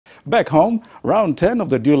Back home, round 10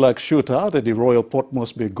 of the Dulux Shootout at the Royal Port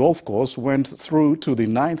Moresby Golf Course went through to the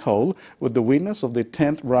 9th hole, with the winners of the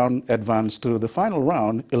 10th round advanced to the final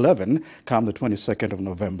round, 11, come the 22nd of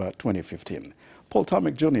November 2015. Paul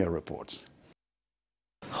Tomic Jr. reports.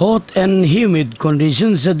 Hot and humid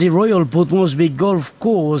conditions at the Royal Port Moresby Golf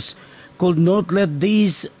Course could not let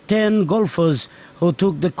these 10 golfers who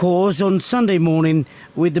took the course on Sunday morning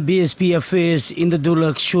with the BSP affairs in the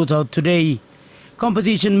Dulux Shootout today.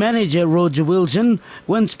 Competition manager Roger Wilson,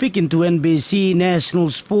 when speaking to NBC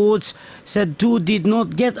National Sports, said 2 did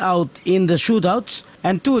not get out in the shootouts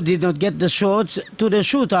and 2 did not get the shots to the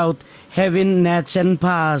shootout, having nets and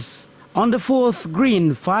pars. On the 4th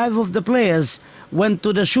green, 5 of the players went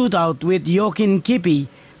to the shootout with Joaquin Kippy,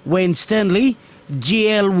 Wayne Stanley,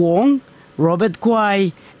 G.L. Wong, Robert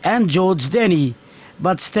Kwai and George Denny,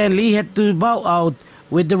 but Stanley had to bow out,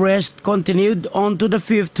 with the rest continued on to the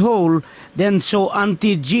 5th hole. Then so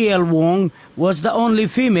Auntie G.L. Wong was the only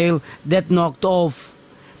female that knocked off.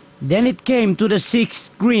 Then it came to the 6th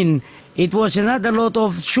green. It was another lot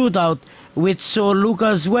of shootout, which saw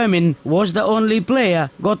Lucas Wemin was the only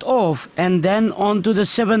player got off, and then on to the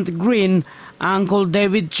 7th green, Uncle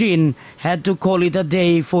David Chin had to call it a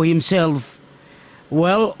day for himself.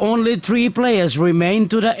 Well, only 3 players remained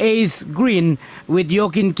to the 8th green, with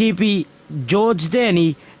Joaquin Kippy, George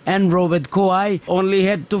Denny and Robert Kwai only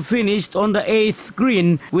had to finish on the 8th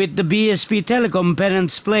green, with the BSP Telecom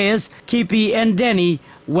Pennants players. Kippy and Denny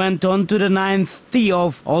went on to the 9th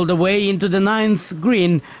tee-off all the way into the 9th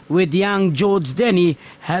green, with young George Denny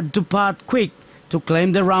had to part quick to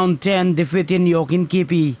claim the round 10, defeating Joaquin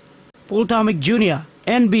Kippy. Paul Tomic Jr.,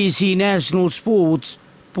 NBC National Sports,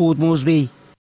 Port Moresby.